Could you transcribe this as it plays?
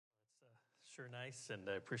Sure, nice, and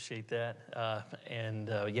I appreciate that.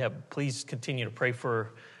 Yeah, please continue to pray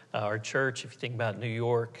for our church. If you think about New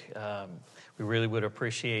York, we really would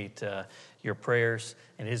appreciate your prayers.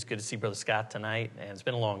 And it is good to see Brother Scott tonight, and it's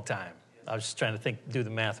been a long time. I was just trying to do the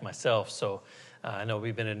math myself. So I know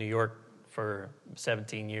we've been in New York for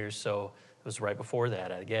 17 years, so it was right before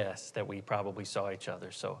that, I guess, that we probably saw each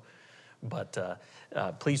other. But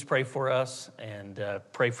please pray for us and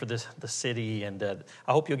pray for the city. And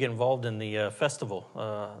I hope you'll get involved in the festival.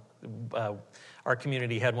 Our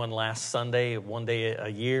community had one last Sunday, one day a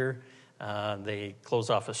year. They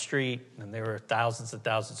closed off a street, and there were thousands and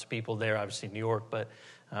thousands of people there, obviously in New York. But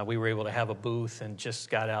we were able to have a booth and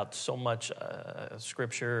just got out so much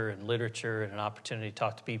scripture and literature and an opportunity to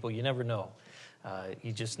talk to people. You never know.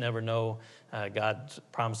 You just never know. God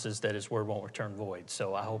promises that His word won't return void.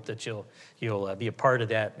 So I hope that you'll be a part of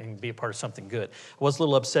that and be a part of something good. I was a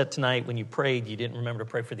little upset tonight when you prayed. You didn't remember to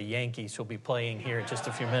pray for the Yankees, who'll be playing here in just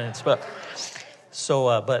a few minutes. But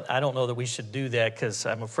I don't know that we should do that, because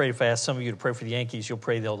I'm afraid if I ask some of you to pray for the Yankees, you'll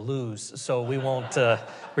pray they'll lose. So we won't.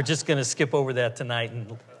 We're just going to skip over that tonight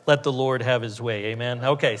and let the Lord have His way. Amen.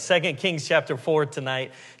 Okay, 2 Kings chapter 4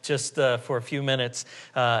 tonight, just for a few minutes.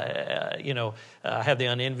 I have the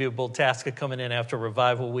unenviable task of coming in after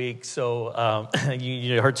revival week. So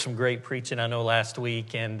you heard some great preaching, I know, last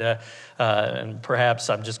week, and perhaps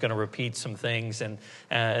I'm just going to repeat some things, and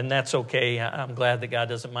that's okay. I'm glad that God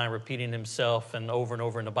doesn't mind repeating Himself, and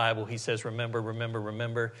over in the Bible He says, remember, remember,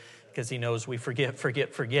 remember, because He knows we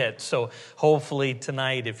forget. So hopefully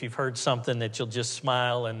tonight, if you've heard something, that you'll just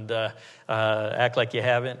smile and act like you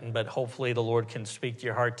haven't. But hopefully the Lord can speak to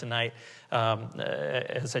your heart tonight.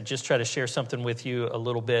 As I just try to share something with you a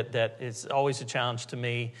little bit that is always a challenge to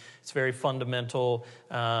me. It's very fundamental.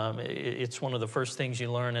 It's one of the first things you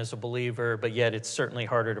learn as a believer, but yet it's certainly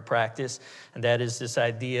harder to practice. And that is this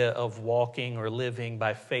idea of walking or living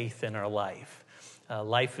by faith in our life.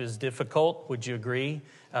 Life is difficult, would you agree?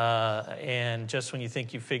 And just when you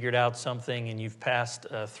think you've figured out something and you've passed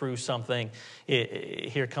through something,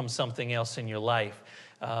 here comes something else in your life.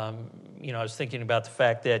 I was thinking about the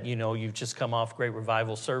fact that, you've just come off great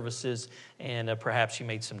revival services, and perhaps you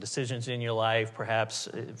made some decisions in your life. Perhaps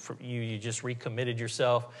you just recommitted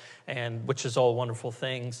yourself, and which is all wonderful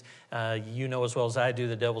things. You know as well as I do,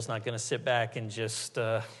 the devil's not going to sit back and just,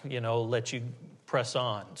 let you press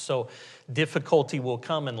on. So difficulty will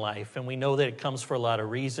come in life, and we know that it comes for a lot of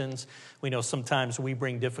reasons. We know sometimes we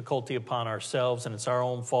bring difficulty upon ourselves, and it's our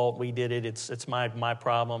own fault. We did it. It's my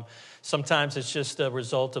problem. Sometimes it's just a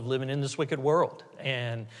result of living in this wicked world,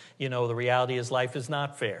 and the reality is life is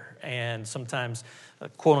not fair, and sometimes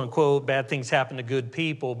quote unquote bad things happen to good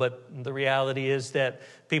people, but the reality is that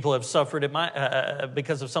people have suffered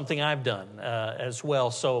because of something I've done as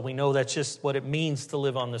well. So we know that's just what it means to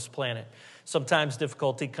live on this planet. Sometimes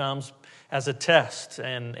difficulty comes as a test,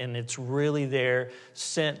 and it's really there,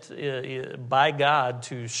 sent by God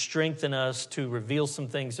to strengthen us, to reveal some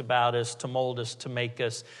things about us, to mold us, to make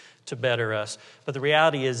us, to better us. But the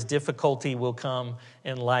reality is difficulty will come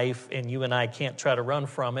in life, and you and I can't try to run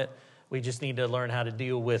from it. We just need to learn how to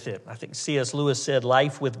deal with it. I think C.S. Lewis said,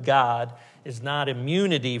 life with God is not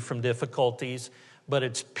immunity from difficulties, but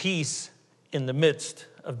it's peace in the midst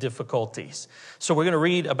of difficulties. So we're going to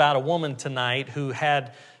read about a woman tonight who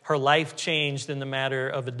had her life changed in the matter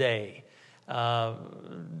of a day.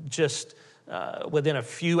 Within a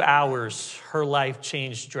few hours, her life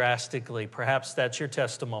changed drastically. Perhaps that's your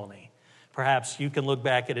testimony. Perhaps you can look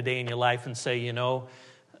back at a day in your life and say,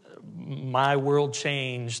 my world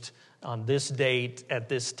changed on this date at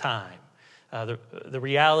this time. The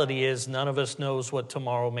reality is none of us knows what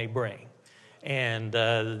tomorrow may bring. And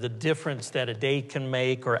the difference that a day can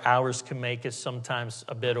make or hours can make is sometimes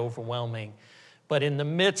a bit overwhelming. But in the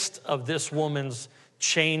midst of this woman's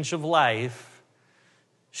change of life,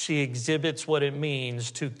 she exhibits what it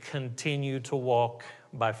means to continue to walk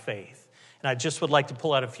by faith. And I just would like to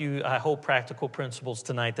pull out a few, I hope, practical principles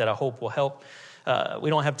tonight that I hope will help. We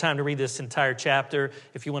don't have time to read this entire chapter.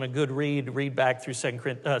 If you want a good read back through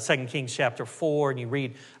 2 Kings chapter 4, and you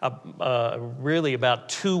read really about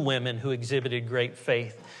two women who exhibited great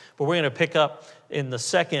faith. But we're going to pick up in the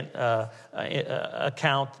second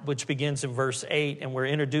account, which begins in verse 8, and we're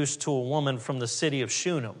introduced to a woman from the city of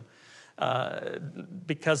Shunem.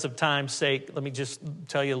 Because of time's sake, let me just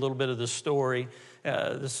tell you a little bit of the story.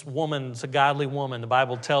 This woman's a godly woman. The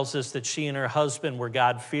Bible tells us that she and her husband were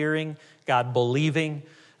God-fearing, God-believing.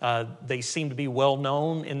 They seemed to be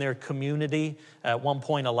well-known in their community. At one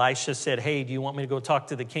point, Elisha said, hey, do you want me to go talk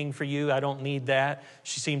to the king for you? I don't need that.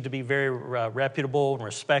 She seemed to be very reputable and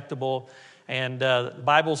respectable. And the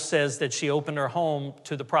Bible says that she opened her home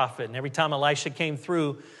to the prophet. And every time Elisha came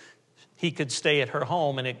through, he could stay at her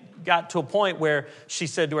home. And it got to a point where she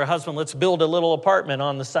said to her husband, let's build a little apartment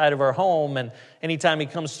on the side of our home. And anytime he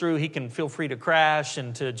comes through, he can feel free to crash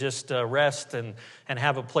and to just rest and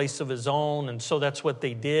have a place of his own. And so that's what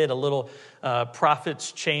they did, a little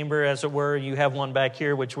prophet's chamber, as it were. You have one back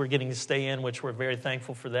here, which we're getting to stay in, which we're very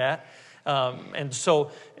thankful for that. And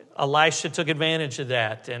so Elisha took advantage of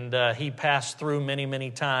that, and he passed through many,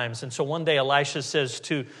 many times. And so one day Elisha says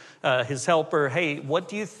to his helper, hey, what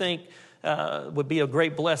do you think would be a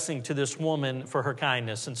great blessing to this woman for her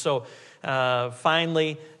kindness? And so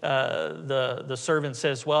finally the servant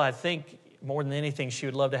says, well, I think more than anything she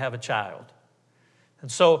would love to have a child.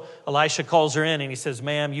 And so Elisha calls her in and he says,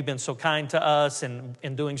 ma'am, you've been so kind to us, and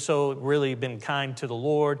in doing so really been kind to the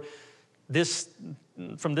Lord.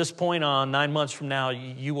 From this point on, 9 months from now,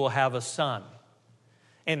 you will have a son.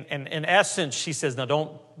 And in essence, she says, now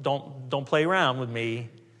don't play around with me,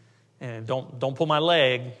 and don't pull my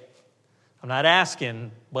leg. I'm not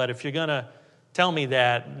asking, but if you're going to tell me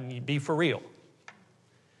that, be for real.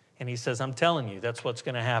 And he says, I'm telling you, that's what's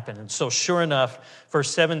going to happen. And so sure enough, verse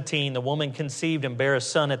 17, the woman conceived and bare a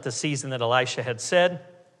son at the season that Elisha had said,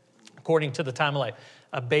 according to the time of life.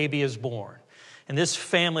 A baby is born. And this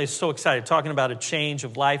family is so excited, talking about a change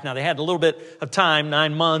of life. Now, they had a little bit of time,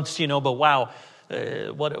 9 months, but wow,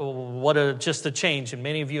 just a change. And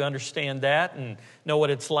many of you understand that and know what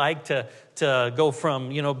it's like to go from,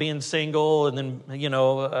 being single and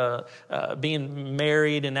then, being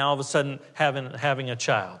married and now all of a sudden having a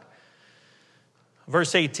child.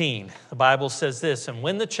 Verse 18, the Bible says this, and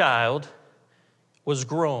when the child was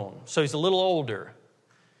grown, so he's a little older,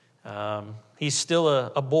 he's still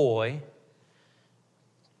a boy,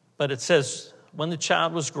 but it says, when the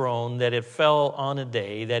child was grown, that it fell on a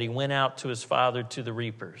day that he went out to his father to the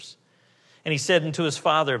reapers. And he said unto his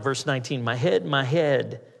father, verse 19, my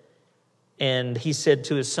head. And he said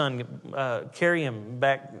to his son, carry him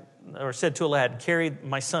back, or said to a lad, carry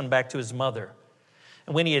my son back to his mother.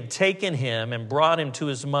 And when he had taken him and brought him to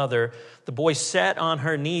his mother, the boy sat on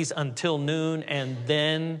her knees until noon and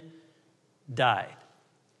then died.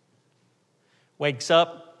 Wakes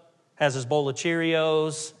up, has his bowl of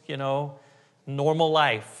Cheerios, normal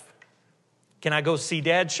life. Can I go see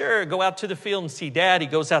Dad? Sure, go out to the field and see Dad. He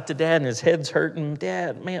goes out to Dad and his head's hurting.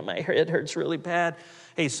 Dad, man, my head hurts really bad.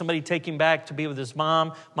 Hey, somebody take him back to be with his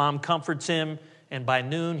mom. Mom comforts him, and by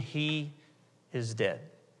noon, he is dead.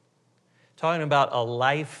 Talking about a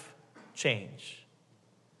life change.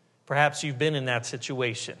 Perhaps you've been in that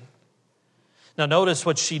situation. Now, notice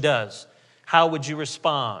what she does. How would you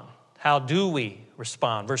respond? How do we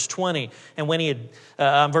respond? Verse 20, and when he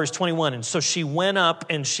had, verse 21, and so she went up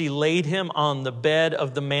and she laid him on the bed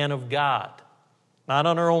of the man of God, not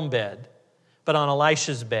on her own bed, but on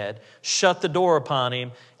Elisha's bed, shut the door upon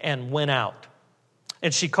him and went out.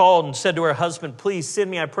 And she called and said to her husband, please send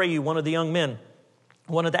me, I pray you, one of the young men,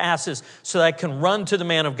 one of the asses, so that I can run to the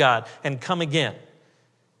man of God and come again.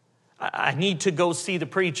 I need to go see the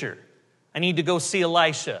preacher. I need to go see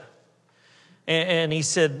Elisha. And he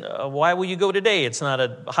said, why will you go today? It's not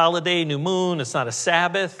a holiday, new moon. It's not a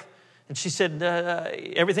Sabbath. And she said,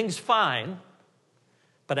 everything's fine,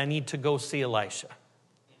 but I need to go see Elisha.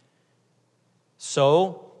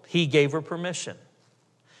 So he gave her permission.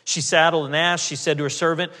 She saddled an ass. She said to her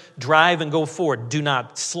servant, drive and go forward. Do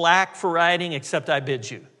not slack for riding except I bid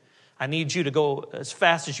you. I need you to go as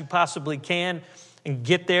fast as you possibly can and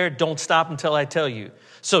get there. Don't stop until I tell you.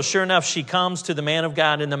 So sure enough, she comes to the man of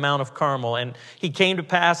God in the Mount of Carmel. And he came to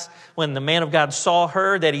pass when the man of God saw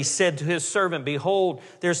her that he said to his servant, behold,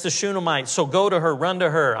 there's the Shunammite. So go to her, run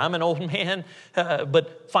to her. I'm an old man,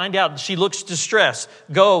 but find out. She looks distressed.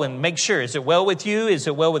 Go and make sure. Is it well with you? Is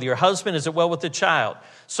it well with your husband? Is it well with the child?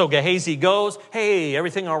 So Gehazi goes, hey,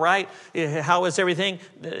 everything all right? How is everything?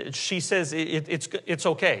 She says, it's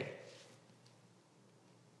okay.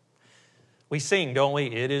 We sing, don't we?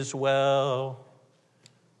 It is well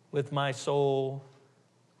with my soul.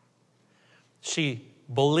 She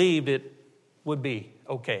believed it would be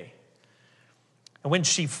okay. And when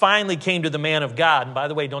she finally came to the man of God, and by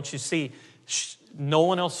the way, don't you see, no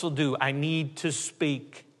one else will do. I need to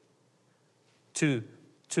speak to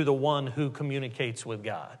the one who communicates with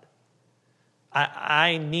God.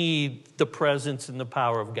 I need the presence and the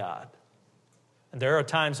power of God. And there are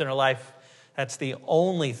times in our life that's the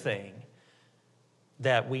only thing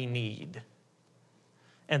that we need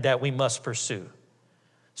and that we must pursue.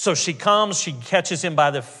 So she comes, she catches him by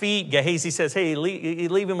the feet. Gehazi says, hey,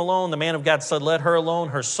 leave him alone. The man of God said, let her alone.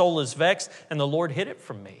 Her soul is vexed, and the Lord hid it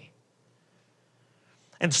from me.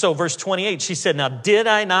 And so verse 28, she said, now did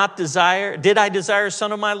I desire a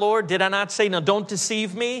son of my Lord? Did I not say, now don't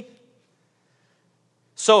deceive me?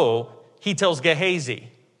 So he tells Gehazi,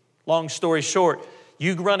 long story short,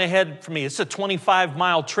 you run ahead for me. It's a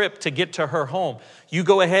 25-mile trip to get to her home. You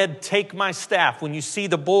go ahead, take my staff. When you see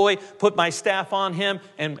the boy, put my staff on him,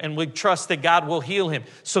 and we trust that God will heal him.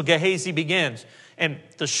 So Gehazi begins. And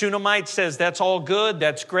the Shunammite says, that's all good,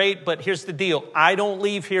 that's great, but here's the deal. I don't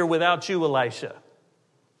leave here without you, Elisha.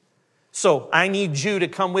 So I need you to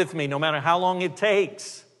come with me no matter how long it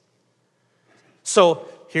takes. So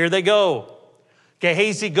here they go.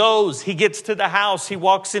 Gehazi goes, he gets to the house, he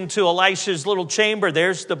walks into Elisha's little chamber.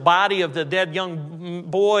 There's the body of the dead young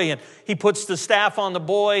boy, and he puts the staff on the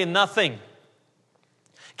boy and nothing.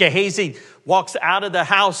 Gehazi walks out of the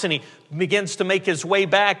house and he begins to make his way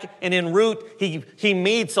back. And en route, he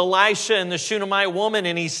meets Elisha and the Shunammite woman.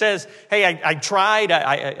 And he says, hey, I tried.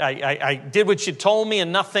 I did what you told me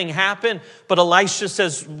and nothing happened. But Elisha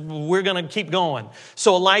says, we're going to keep going.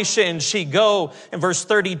 So Elisha and she go. In verse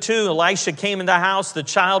 32, Elisha came in the house. The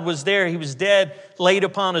child was there. He was dead, laid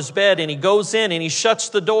upon his bed. And he goes in and he shuts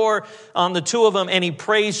the door on the two of them. And he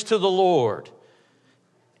prays to the Lord.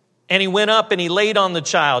 And he went up and he laid on the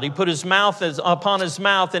child. He put his mouth upon his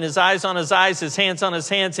mouth and his eyes on his eyes, his hands on his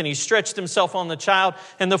hands, and he stretched himself on the child.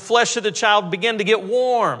 And the flesh of the child began to get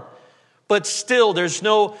warm. But still, there's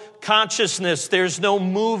no consciousness. There's no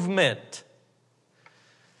movement.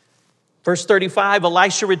 Verse 35,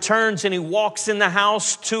 Elisha returns and he walks in the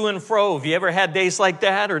house to and fro. Have you ever had days like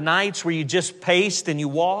that or nights where you just paced and you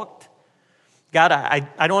walked? God,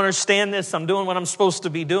 I don't understand this. I'm doing what I'm supposed to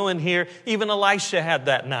be doing here. Even Elisha had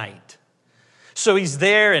that night. So he's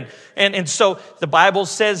there, and so the Bible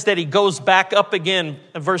says that he goes back up again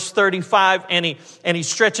in verse 35, and he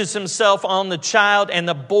stretches himself on the child, and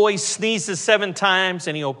the boy sneezes 7 times,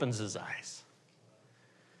 and he opens his eyes.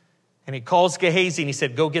 And he calls Gehazi, and he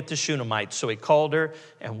said, go get the Shunammite. So he called her,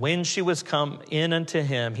 and when she was come in unto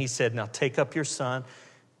him, he said, now take up your son.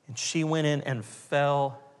 And she went in and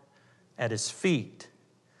fell at his feet,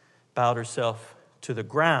 bowed herself to the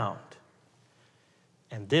ground,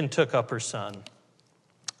 and then took up her son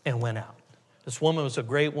and went out. This woman was a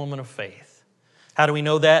great woman of faith. How do we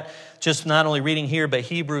know that? Just not only reading here, but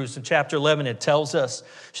Hebrews in chapter 11, it tells us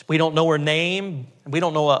we don't know her name. We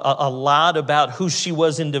don't know a lot about who she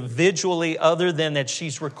was individually other than that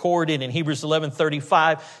she's recorded in Hebrews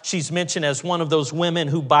 11:35. She's mentioned as one of those women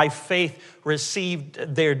who by faith received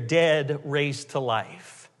their dead raised to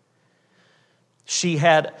life. She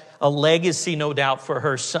had a legacy, no doubt, for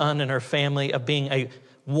her son and her family of being a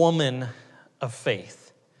woman of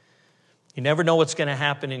faith. You never know what's going to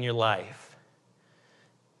happen in your life.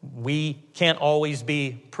 We can't always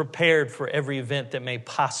be prepared for every event that may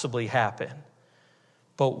possibly happen.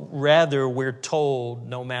 But rather, we're told,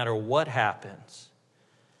 no matter what happens,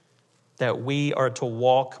 that we are to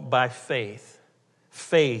walk by faith.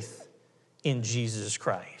 Faith in Jesus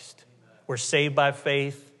Christ. We're saved by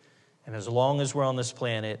faith. And as long as we're on this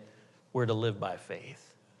planet, we're to live by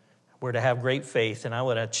faith. We're to have great faith. And I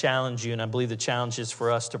want to challenge you, and I believe the challenge is for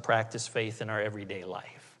us to practice faith in our everyday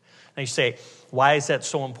life. Now you say, why is that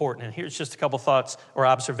so important? And here's just a couple thoughts or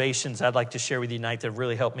observations I'd like to share with you tonight that have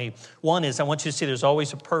really helped me. One is I want you to see there's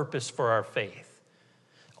always a purpose for our faith.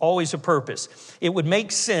 Always a purpose. It would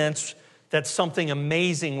make sense that something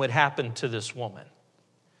amazing would happen to this woman.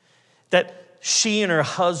 That she and her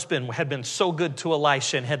husband had been so good to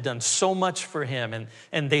Elisha and had done so much for him.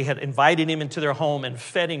 And they had invited him into their home and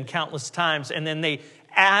fed him countless times. And then they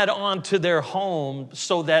add on to their home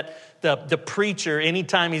so that the preacher,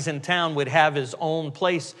 anytime he's in town, would have his own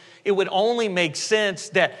place. It would only make sense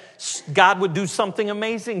that God would do something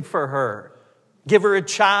amazing for her. Give her a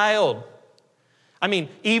child. I mean,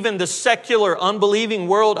 even the secular, unbelieving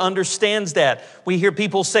world understands that. We hear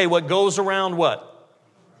people say, what goes around what?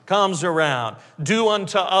 Comes around. Do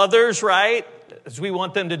unto others, right? As we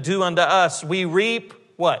want them to do unto us. We reap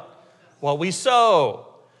what? What we sow.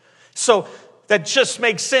 So that just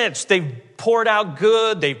makes sense. They've poured out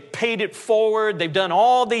good. They've paid it forward. They've done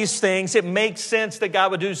all these things. It makes sense that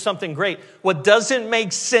God would do something great. What doesn't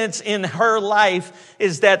make sense in her life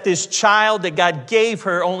is that this child that God gave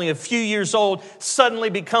her, only a few years old, suddenly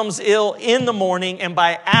becomes ill in the morning, and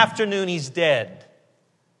by afternoon he's dead.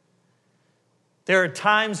 There are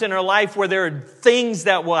times in our life where there are things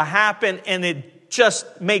that will happen and it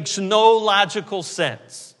just makes no logical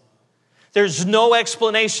sense. There's no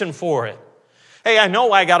explanation for it. Hey, I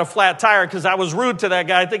know I got a flat tire because I was rude to that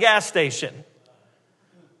guy at the gas station.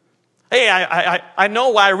 Hey, I know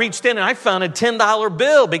why I reached in and I found a $10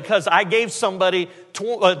 bill because I gave somebody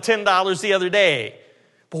 $10 the other day.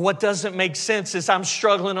 But what doesn't make sense is I'm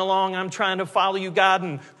struggling along. I'm trying to follow you, God,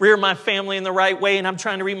 and rear my family in the right way. And I'm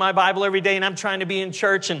trying to read my Bible every day. And I'm trying to be in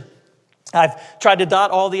church. And I've tried to dot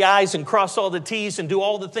all the I's and cross all the T's and do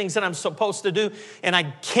all the things that I'm supposed to do. And I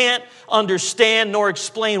can't understand nor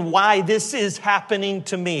explain why this is happening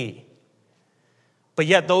to me. But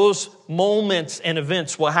yet those moments and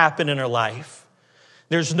events will happen in our life.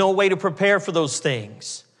 There's no way to prepare for those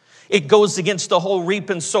things. It goes against the whole reap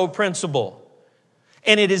and sow principle.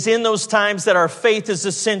 And it is in those times that our faith is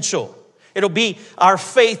essential. It'll be our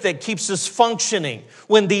faith that keeps us functioning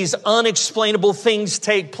when these unexplainable things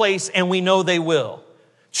take place, and we know they will.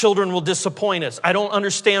 Children will disappoint us. I don't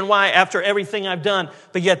understand why after everything I've done,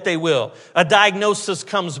 but yet they will. A diagnosis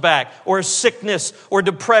comes back, or a sickness, or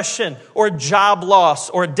depression, or job loss,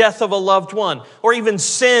 or death of a loved one, or even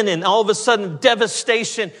sin, and all of a sudden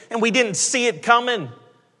devastation, and we didn't see it coming.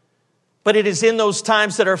 But it is in those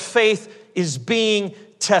times that our faith is being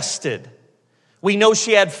tested. We know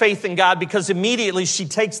she had faith in God because immediately she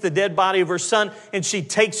takes the dead body of her son and she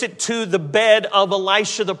takes it to the bed of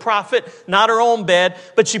Elisha the prophet, not her own bed,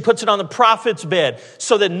 but she puts it on the prophet's bed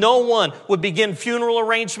so that no one would begin funeral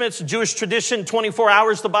arrangements. Jewish tradition, 24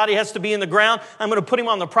 hours the body has to be in the ground. I'm going to put him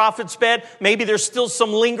on the prophet's bed. Maybe there's still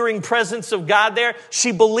some lingering presence of God there.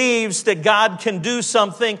 She believes that God can do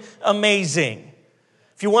something amazing.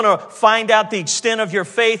 If you want to find out the extent of your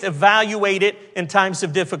faith, evaluate it in times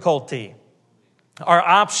of difficulty. Our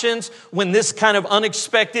options when this kind of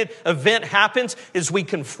unexpected event happens is we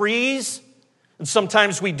can freeze, and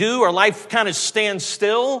sometimes we do. Our life kind of stands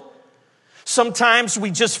still. Sometimes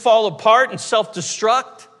we just fall apart and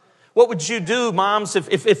self-destruct. What would you do, moms,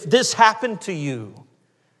 if this happened to you?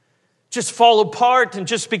 Just fall apart and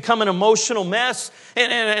just become an emotional mess?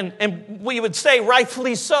 And we would say,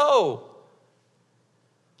 rightfully so.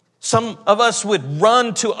 Some of us would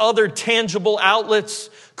run to other tangible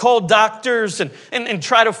outlets, call doctors, and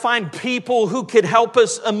try to find people who could help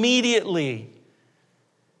us immediately.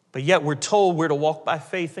 But yet we're told we're to walk by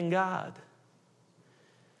faith in God.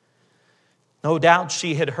 No doubt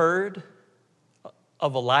she had heard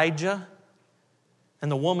of Elijah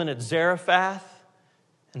and the woman at Zarephath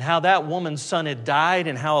and how that woman's son had died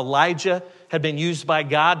and how Elijah had been used by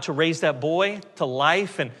God to raise that boy to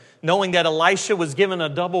life, and knowing that Elisha was given a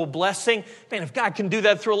double blessing. Man, if God can do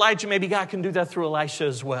that through Elijah, maybe God can do that through Elisha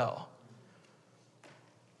as well.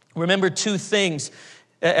 Remember two things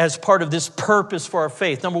as part of this purpose for our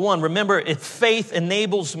faith. Number one, remember, if faith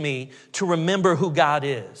enables me to remember who God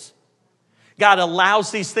is. God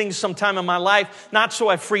allows these things sometime in my life, not so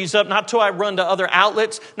I freeze up, not so I run to other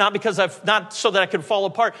outlets, not so that I could fall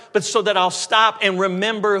apart, but so that I'll stop and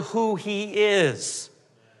remember who He is.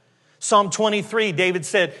 Psalm 23, David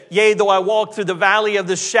said, "Yea, though I walk through the valley of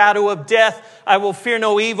the shadow of death, I will fear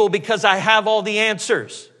no evil because I have all the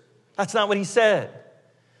answers." That's not what he said.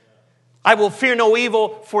 "I will fear no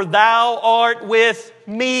evil, for thou art with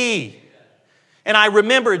me. And I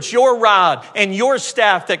remember it's your rod and your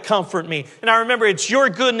staff that comfort me. And I remember it's your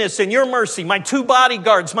goodness and your mercy, my two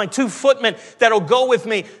bodyguards, my two footmen that'll go with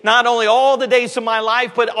me, not only all the days of my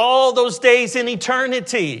life, but all those days in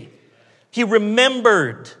eternity." He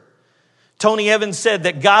remembered. Tony Evans said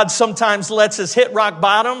that God sometimes lets us hit rock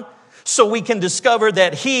bottom so we can discover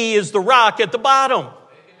that He is the rock at the bottom.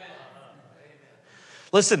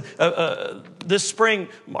 Listen, this spring,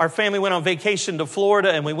 our family went on vacation to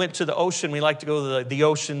Florida, and we went to the ocean. We like to go to the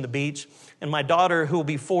ocean, the beach. And my daughter, who will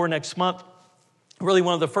be 4 next month, really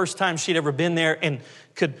one of the first times she'd ever been there and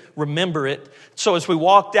could remember it. So as we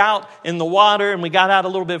walked out in the water and we got out a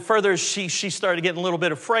little bit further, she started getting a little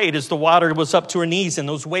bit afraid as the water was up to her knees and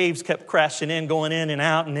those waves kept crashing in, going in and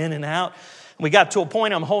out and in and out. And we got to a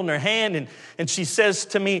point, I'm holding her hand, and she says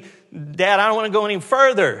to me, "Dad, I don't want to go any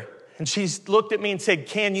further." And she looked at me and said,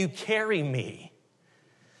 "Can you carry me?"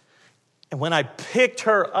 And when I picked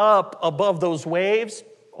her up above those waves,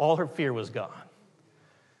 all her fear was gone.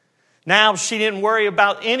 Now she didn't worry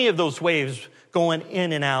about any of those waves going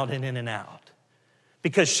in and out and in and out,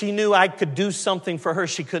 because she knew I could do something for her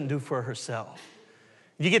she couldn't do for herself.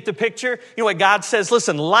 You get the picture? You know what God says?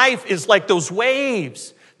 Listen, life is like those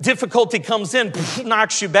waves. Difficulty comes in,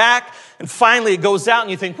 knocks you back, and finally it goes out and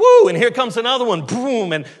you think, whoo, and here comes another one,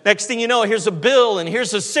 boom, and next thing you know, here's a bill and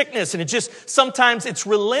here's a sickness, and sometimes it's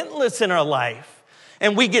relentless in our life.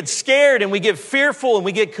 And we get scared and we get fearful and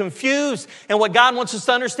we get confused. And what God wants us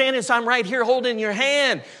to understand is I'm right here holding your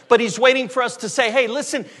hand. But He's waiting for us to say, "Hey,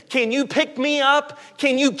 listen, can you pick me up?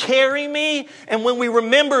 Can you carry me?" And when we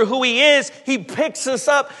remember who He is, He picks us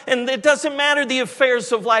up. And it doesn't matter the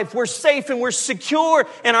affairs of life. We're safe and we're secure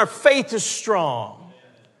and our faith is strong.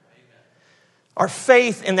 Our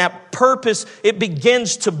faith and that purpose, it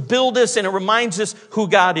begins to build us and it reminds us who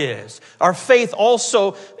God is. Our faith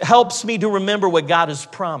also helps me to remember what God has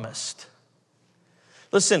promised.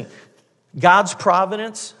 Listen, God's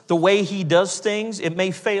providence, the way He does things, it may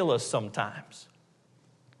fail us sometimes.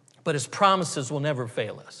 But His promises will never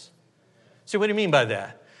fail us. See, what do you mean by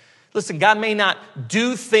that? Listen, God may not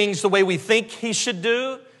do things the way we think He should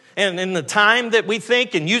do, and in the time that we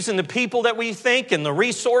think, and using the people that we think, and the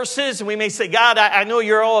resources, and we may say, God, I know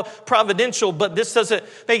you're all providential, but this doesn't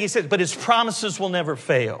make any sense. But His promises will never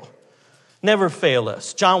fail. Never fail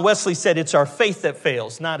us. John Wesley said, it's our faith that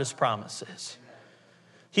fails, not His promises.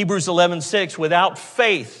 Hebrews 11:6, without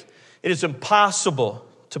faith, it is impossible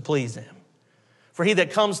to please Him. For he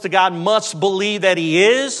that comes to God must believe that He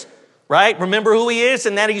is, right? Remember who He is,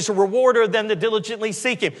 and that He's a rewarder of them that diligently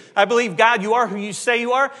seek Him. I believe, God, you are who you say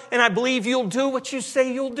you are, and I believe you'll do what you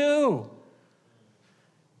say you'll do.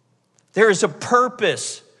 There is a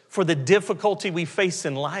purpose for the difficulty we face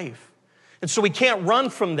in life. And so we can't run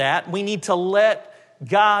from that. We need to let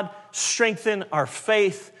God strengthen our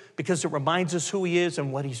faith because it reminds us who He is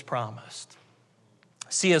and what He's promised.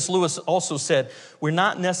 C.S. Lewis also said, we're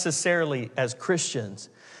not necessarily, as Christians,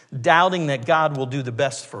 doubting that God will do the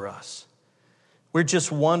best for us. We're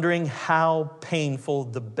just wondering how painful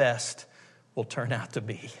the best will turn out to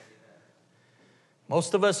be.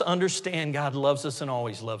 Most of us understand God loves us and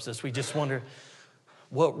always loves us. We just wonder,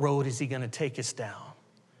 what road is He going to take us down?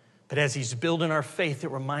 But as He's building our faith,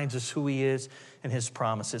 it reminds us who He is and His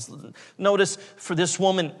promises. Notice for this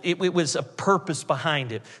woman, it was a purpose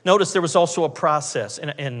behind it. Notice there was also a process.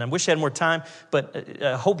 And I wish I had more time, but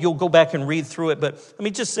I hope you'll go back and read through it. But let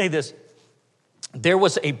me just say this. There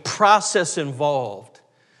was a process involved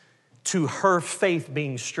to her faith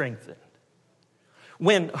being strengthened.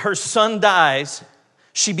 When her son dies,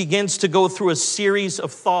 she begins to go through a series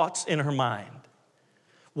of thoughts in her mind.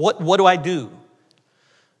 What do I do?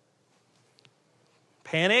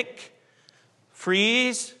 Panic,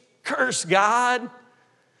 freeze, curse God.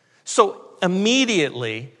 So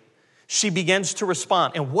immediately she begins to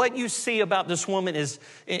respond. And what you see about this woman is,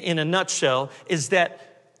 in a nutshell, is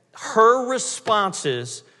that her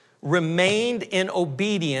responses remained in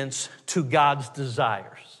obedience to God's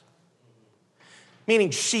desires.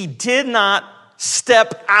 Meaning she did not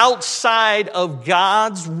step outside of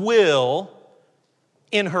God's will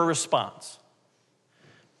in her response.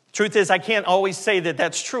 Truth is, I can't always say that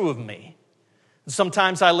that's true of me.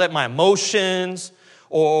 Sometimes I let my emotions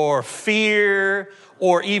or fear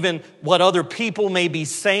or even what other people may be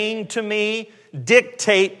saying to me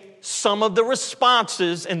dictate some of the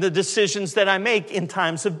responses and the decisions that I make in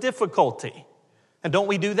times of difficulty. And don't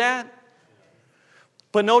we do that?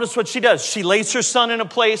 But notice what she does. She lays her son in a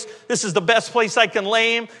place. This is the best place I can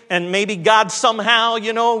lay him. And maybe God somehow,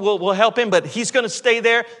 will help him. But he's going to stay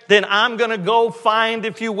there. Then I'm going to go find,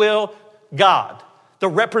 if you will, God. The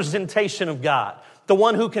representation of God. The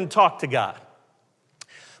one who can talk to God.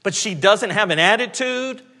 But she doesn't have an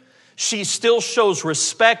attitude. She still shows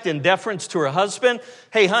respect and deference to her husband.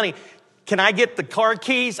 Hey, honey, can I get the car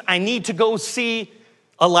keys? I need to go see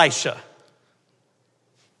Elisha.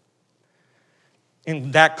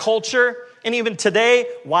 In that culture, and even today,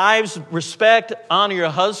 wives, respect, honor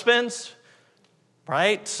your husbands,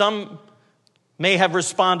 right? Some may have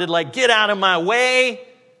responded like, get out of my way.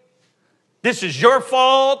 This is your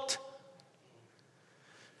fault.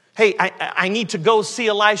 Hey, I need to go see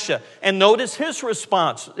Elisha. And notice his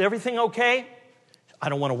response. Everything okay? I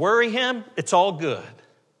don't want to worry him. It's all good.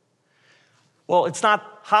 Well, it's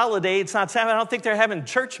not holiday. It's not Sabbath. I don't think they're having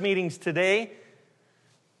church meetings today.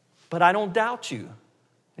 But I don't doubt you.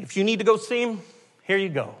 If you need to go see him, here you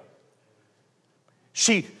go.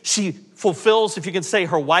 She fulfills, if you can say,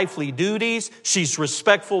 her wifely duties. She's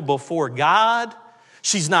respectful before God.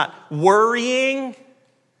 She's not worrying.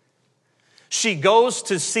 She goes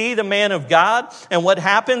to see the man of God. And what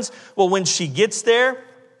happens? Well, when she gets there,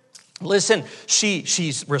 listen,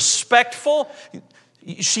 she's respectful.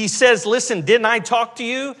 She says, listen, didn't I talk to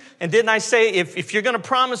you? And didn't I say, if you're going to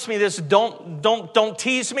promise me this, don't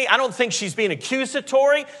tease me? I don't think she's being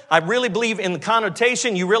accusatory. I really believe in the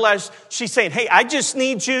connotation. You realize she's saying, hey, I just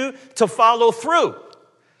need you to follow through.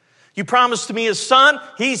 You promised me a son.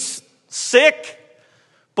 He's sick,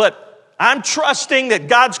 but I'm trusting that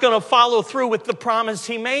God's going to follow through with the promise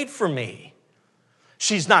He made for me.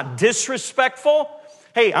 She's not disrespectful.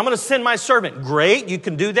 Hey, I'm going to send my servant. Great, you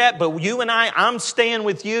can do that, but you and I'm staying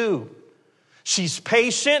with you. She's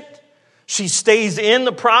patient. She stays in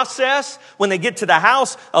the process. When they get to the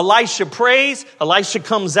house, Elisha prays. Elisha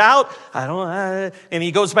comes out. And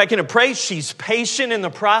he goes back in to pray. She's patient in the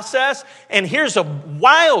process. And here's a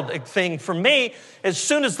wild thing for me. As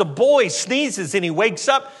soon as the boy sneezes and he wakes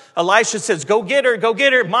up, Elisha says, go get her, go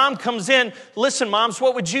get her. Mom comes in. Listen, moms,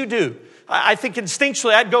 what would you do? I think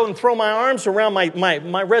instinctually I'd go and throw my arms around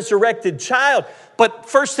my resurrected child. But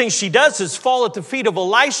first thing she does is fall at the feet of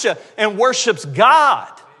Elisha and worships God.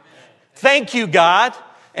 Thank you, God.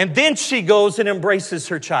 And then she goes and embraces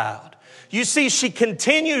her child. You see, she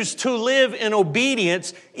continues to live in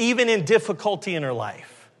obedience even in difficulty in her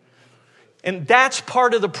life. And that's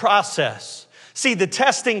part of the process. See, the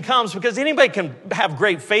testing comes because anybody can have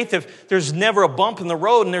great faith if there's never a bump in the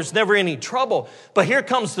road and there's never any trouble. But here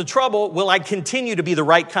comes the trouble. Will I continue to be the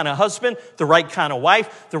right kind of husband, the right kind of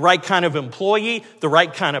wife, the right kind of employee, the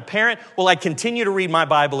right kind of parent? Will I continue to read my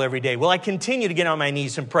Bible every day? Will I continue to get on my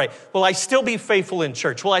knees and pray? Will I still be faithful in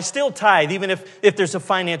church? Will I still tithe even if there's a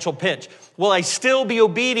financial pinch? Will I still be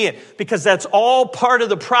obedient? Because that's all part of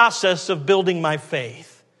the process of building my faith.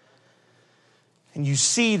 And you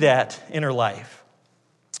see that in her life.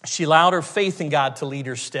 She allowed her faith in God to lead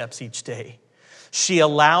her steps each day. She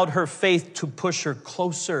allowed her faith to push her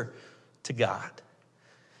closer to God.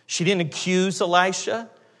 She didn't accuse Elisha.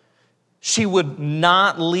 She would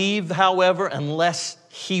not leave, however, unless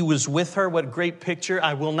he was with her. What a great picture.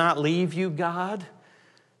 I will not leave you, God.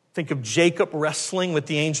 Think of Jacob wrestling with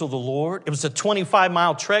the angel of the Lord. It was a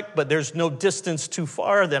 25-mile trek, but there's no distance too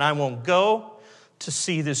far that I won't go to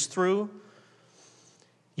see this through.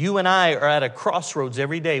 You and I are at a crossroads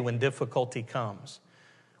every day when difficulty comes.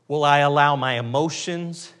 Will I allow my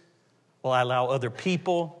emotions? Will I allow other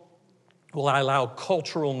people? Will I allow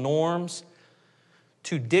cultural norms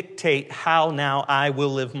to dictate how now I will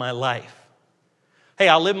live my life? Hey,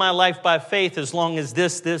 I'll live my life by faith as long as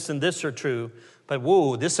this, and this are true. But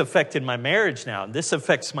whoa, this affected my marriage now. This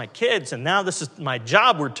affects my kids. And now this is my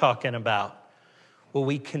job we're talking about. Will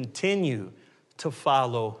we continue to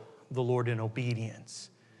follow the Lord in obedience?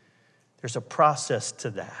 There's a process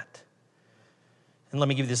to that. And let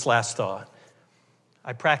me give you this last thought.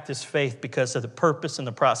 I practice faith because of the purpose and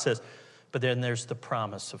the process, but then there's the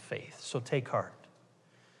promise of faith. So take heart.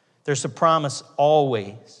 There's a promise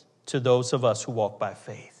always to those of us who walk by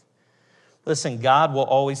faith. Listen, God will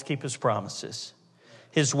always keep his promises.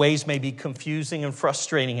 His ways may be confusing and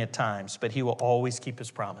frustrating at times, but he will always keep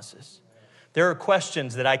his promises. There are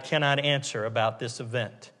questions that I cannot answer about this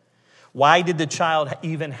event. Why did the child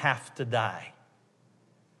even have to die?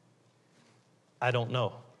 I don't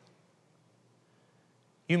know.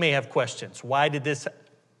 You may have questions. Why did this?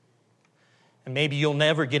 And maybe you'll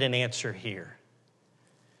never get an answer here.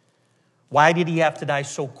 Why did he have to die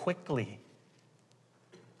so quickly?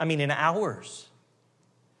 I mean, in hours.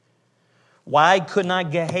 Why could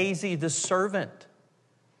not Gehazi, the servant,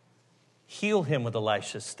 heal him with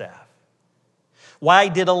Elisha's staff? Why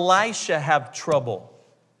did Elisha have trouble?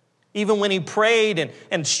 Even when he prayed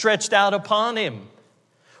and stretched out upon him.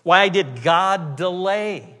 Why did God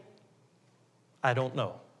delay? I don't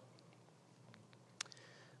know.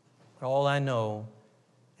 But all I know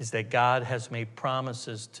is that God has made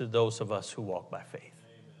promises to those of us who walk by faith.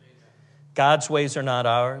 God's ways are not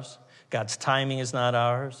ours. God's timing is not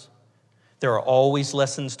ours. There are always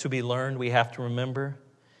lessons to be learned we have to remember.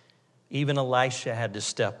 Even Elisha had to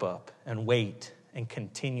step up and wait and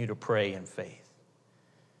continue to pray in faith.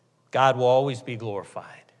 God will always be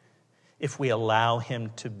glorified if we allow him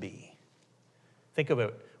to be. Think of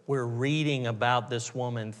it. We're reading about this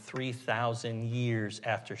woman 3,000 years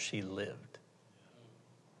after she lived.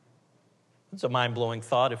 It's a mind-blowing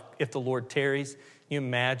thought. If the Lord tarries, you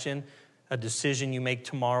imagine a decision you make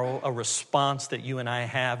tomorrow, a response that you and I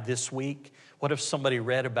have this week. What if somebody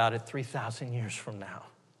read about it 3,000 years from now?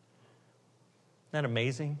 Isn't that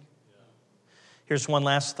amazing? Here's one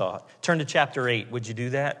last thought. Turn to chapter 8. Would you do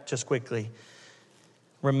that? Just quickly.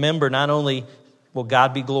 Remember, not only will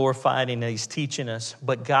God be glorified and he's teaching us,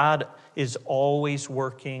 but God is always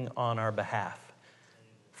working on our behalf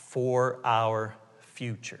for our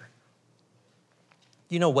future.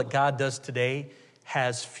 You know what God does today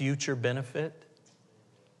has future benefit?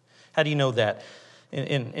 How do you know that?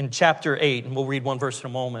 In chapter 8, and we'll read one verse in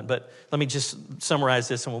a moment, but let me just summarize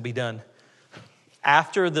this and we'll be done.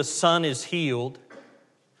 After the son is healed,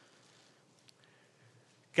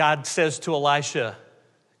 God says to Elisha,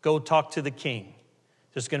 go talk to the king.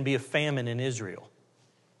 There's going to be a famine in Israel.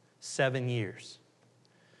 7 years.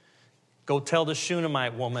 Go tell the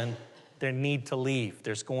Shunammite woman they need to leave.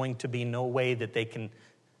 There's going to be no way that they can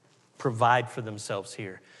provide for themselves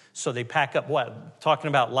here. So they pack up what? Talking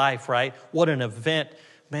about life, right? What an event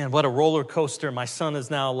Man, what a roller coaster. My son is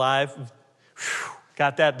now alive. Whew,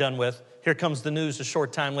 got that done with. Here comes the news a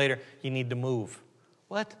short time later. You need to move.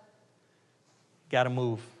 What? Got to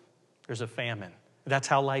move. There's a famine. That's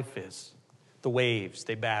how life is. The waves,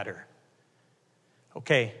 they batter.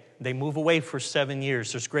 Okay, they move away for 7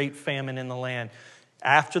 years. There's great famine in the land.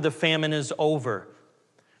 After the famine is over,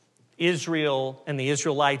 Israel and the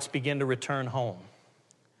Israelites begin to return home.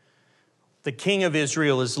 The king of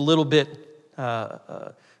Israel is a little bit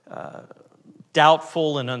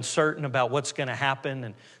doubtful and uncertain about what's going to happen,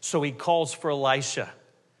 and so he calls for Elisha.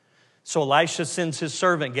 So Elisha sends his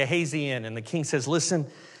servant Gehazi in, and the king says, listen,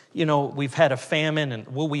 we've had a famine, and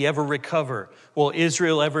will we ever recover? Will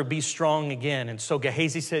Israel ever be strong again? And so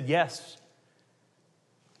Gehazi said, yes.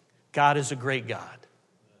 God is a great God.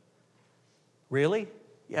 Really?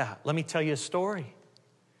 Yeah, let me tell you a story.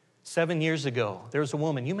 7 years ago, there was a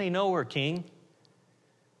woman. You may know her, king.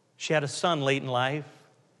 She had a son late in life.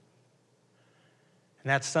 And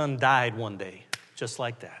that son died one day, just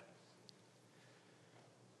like that.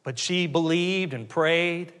 But she believed and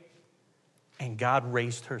prayed, and God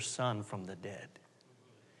raised her son from the dead.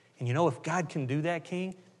 And if God can do that,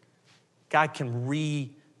 king, God can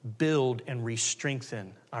rebuild and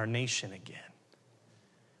re-strengthen our nation again.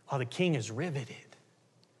 While the king is riveted.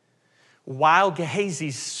 While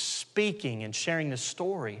Gehazi's speaking and sharing the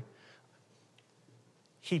story,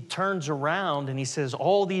 he turns around and he says,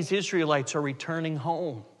 all these Israelites are returning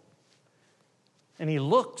home. And he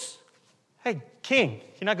looks. Hey, king,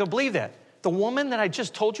 you're not going to believe that. The woman that I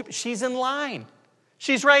just told you, she's in line.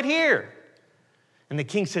 She's right here. And the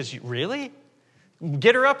king says, really?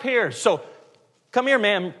 Get her up here. So come here,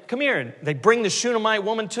 ma'am. Come here. And they bring the Shunammite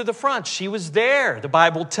woman to the front. She was there. The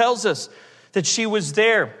Bible tells us that she was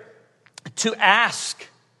there to ask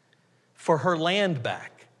for her land back.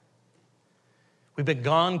 We've been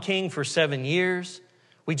gone, king, for 7 years.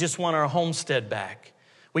 We just want our homestead back.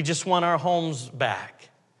 We just want our homes back.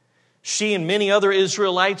 She and many other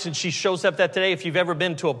Israelites, and she shows up that today. If you've ever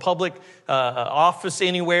been to a public office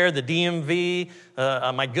anywhere, the DMV,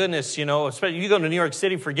 my goodness, especially you go to New York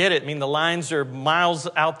City, forget it. I mean, the lines are miles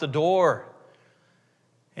out the door.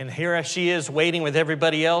 And here she is waiting with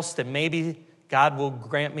everybody else that maybe God will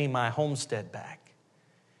grant me my homestead back.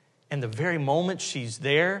 And the very moment she's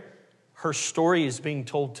there, her story is being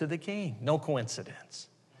told to the king. No coincidence.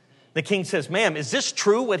 The king says, ma'am, is this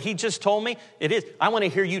true what he just told me? It is. I want to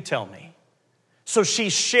hear you tell me. So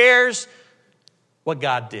she shares what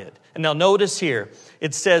God did. And now notice here,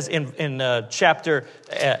 it says in chapter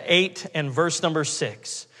 8 and verse number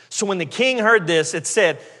 6. So when the king heard this, it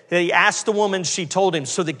said that he asked the woman, she told him.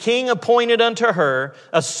 So the king appointed unto her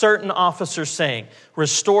a certain officer, saying,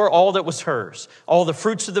 restore all that was hers, all the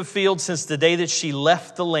fruits of the field since the day that she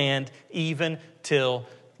left the land, even till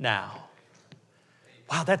now.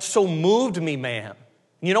 Wow, that so moved me, man.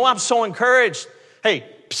 I'm so encouraged. Hey,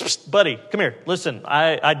 buddy, come here. Listen,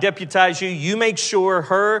 I deputize you. You make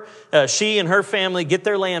sure she and her family get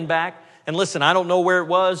their land back. And listen, I don't know where it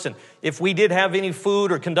was. And if we did have any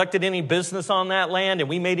food or conducted any business on that land and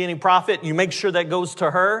we made any profit, you make sure that goes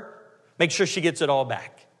to her. Make sure she gets it all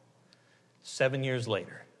back. 7 years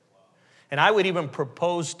later. And I would even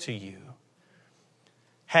propose to you,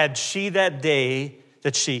 had she that day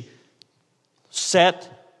that she sat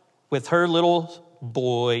with her little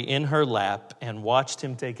boy in her lap and watched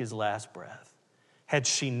him take his last breath, had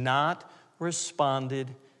she not responded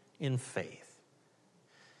in faith,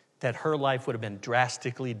 that her life would have been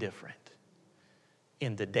drastically different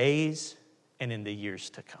in the days and in the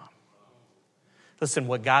years to come. Listen,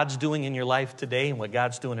 what God's doing in your life today and what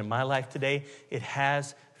God's doing in my life today, it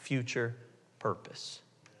has future purpose.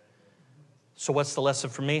 So what's the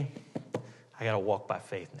lesson for me? I got to walk by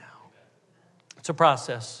faith now. It's a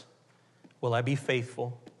process. Will I be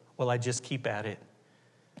faithful? Will I just keep at it?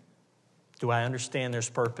 Do I understand there's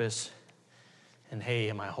purpose? And hey,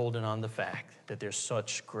 am I holding on to the fact that there's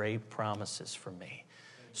such great promises for me?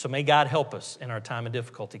 So may God help us in our time of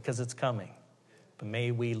difficulty, because it's coming. But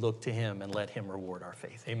may we look to him and let him reward our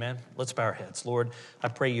faith. Amen? Let's bow our heads. Lord, I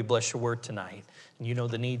pray you bless your word tonight. And you know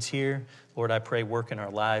the needs here. Lord, I pray work in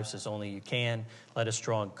our lives as only you can. Let us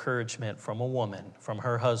draw encouragement from a woman, from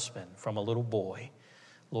her husband, from a little boy.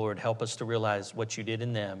 Lord, help us to realize what you did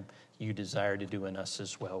in them, you desire to do in us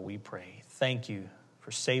as well, we pray. Thank you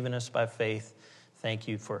for saving us by faith. Thank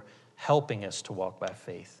you for helping us to walk by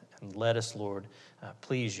faith. And let us, Lord,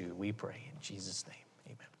 please you, we pray in Jesus' name.